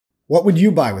What would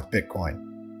you buy with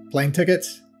Bitcoin? Plane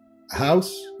tickets? A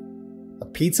house? A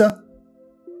pizza?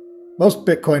 Most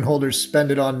Bitcoin holders spend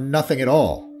it on nothing at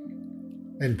all.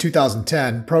 In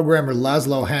 2010, programmer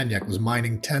Laszlo Hanyecz was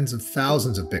mining tens of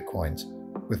thousands of Bitcoins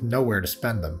with nowhere to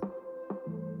spend them.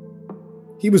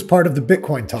 He was part of the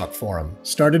Bitcoin Talk forum,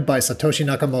 started by Satoshi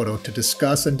Nakamoto to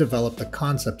discuss and develop the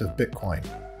concept of Bitcoin.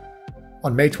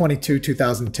 On May 22,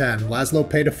 2010, Laszlo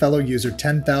paid a fellow user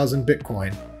 10,000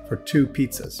 Bitcoin for 2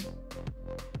 pizzas.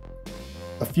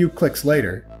 A few clicks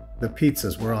later, the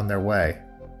pizzas were on their way.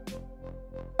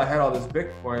 I had all this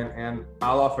Bitcoin and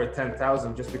I'll offer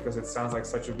 10,000 just because it sounds like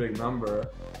such a big number.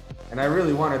 And I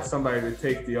really wanted somebody to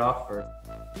take the offer.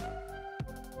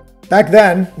 Back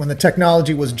then, when the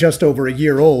technology was just over a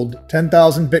year old,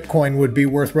 10,000 Bitcoin would be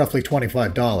worth roughly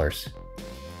 $25.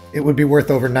 It would be worth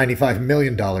over $95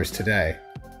 million today.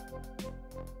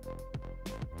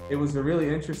 It was a really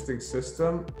interesting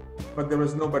system, but there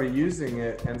was nobody using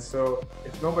it. And so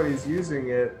if nobody's using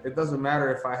it, it doesn't matter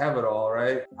if I have it all,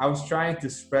 right? I was trying to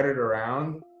spread it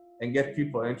around and get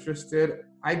people interested.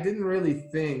 I didn't really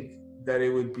think that it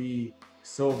would be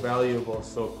so valuable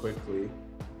so quickly.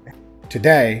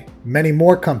 Today, many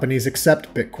more companies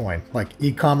accept Bitcoin, like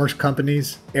e-commerce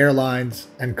companies, airlines,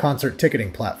 and concert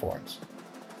ticketing platforms.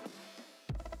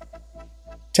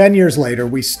 10 years later,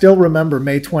 we still remember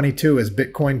May 22 as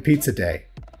Bitcoin Pizza Day.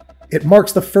 It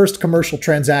marks the first commercial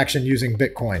transaction using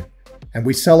Bitcoin, and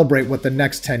we celebrate what the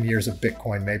next 10 years of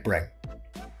Bitcoin may bring.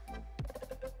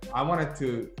 I wanted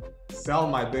to sell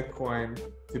my Bitcoin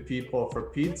to people for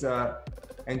pizza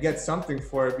and get something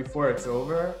for it before it's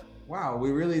over. Wow,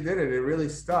 we really did it. It really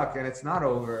stuck and it's not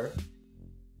over.